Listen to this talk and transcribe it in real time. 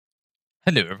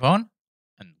Hello everyone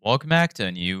and welcome back to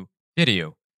a new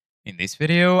video. In this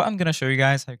video, I'm going to show you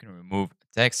guys how you can remove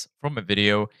text from a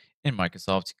video in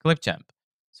Microsoft Clipchamp.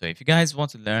 So if you guys want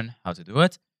to learn how to do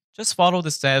it, just follow the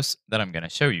steps that I'm going to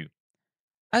show you.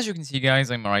 As you can see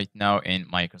guys, I'm right now in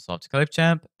Microsoft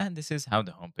Clipchamp and this is how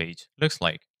the homepage looks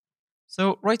like.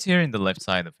 So right here in the left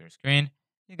side of your screen,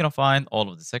 you're going to find all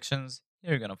of the sections. Here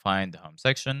you're going to find the home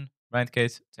section, brand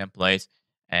kit, template,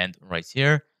 and right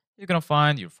here, you're going to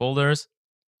find your folders.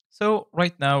 So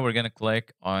right now we're gonna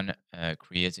click on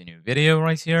create a new video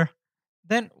right here.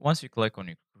 Then once you click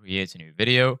on create a new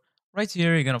video, right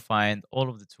here you're gonna find all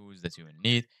of the tools that you will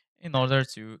need in order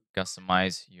to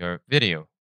customize your video.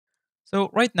 So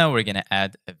right now we're gonna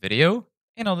add a video.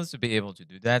 In order to be able to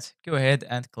do that, go ahead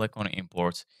and click on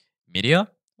import media.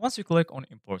 Once you click on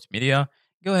import media,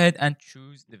 go ahead and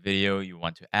choose the video you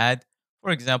want to add.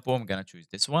 For example, I'm gonna choose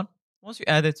this one. Once you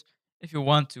add it, if you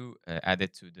want to add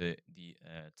it to the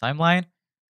timeline,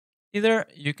 either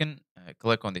you can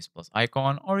click on this plus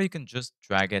icon or you can just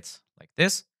drag it like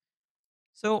this.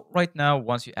 So right now,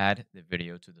 once you add the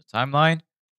video to the timeline,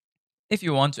 if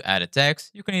you want to add a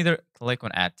text, you can either click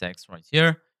on add text right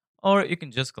here, or you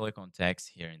can just click on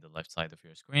text here in the left side of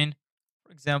your screen.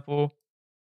 For example,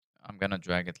 I'm gonna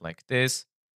drag it like this.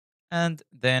 And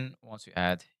then once you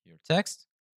add your text,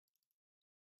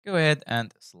 go ahead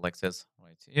and select it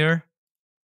right here.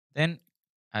 Then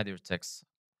add your text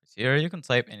right here. You can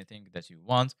type anything that you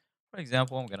want. For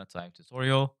example, I'm going to type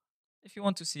tutorial. If you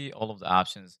want to see all of the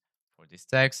options for this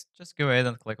text, just go ahead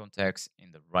and click on text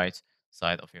in the right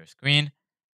side of your screen.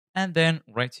 And then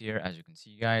right here, as you can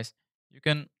see, guys, you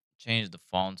can change the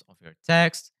font of your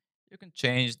text. You can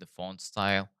change the font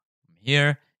style from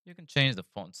here. You can change the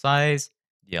font size,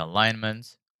 the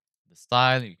alignment, the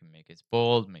style. You can make it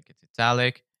bold, make it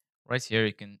italic. Right here,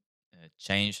 you can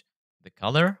change the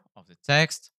color of the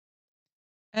text.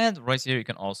 And right here, you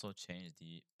can also change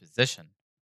the position.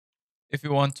 If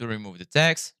you want to remove the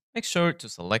text, make sure to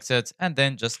select it and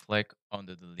then just click on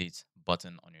the delete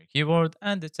button on your keyboard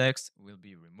and the text will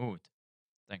be removed.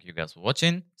 Thank you guys for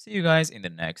watching. See you guys in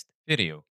the next video.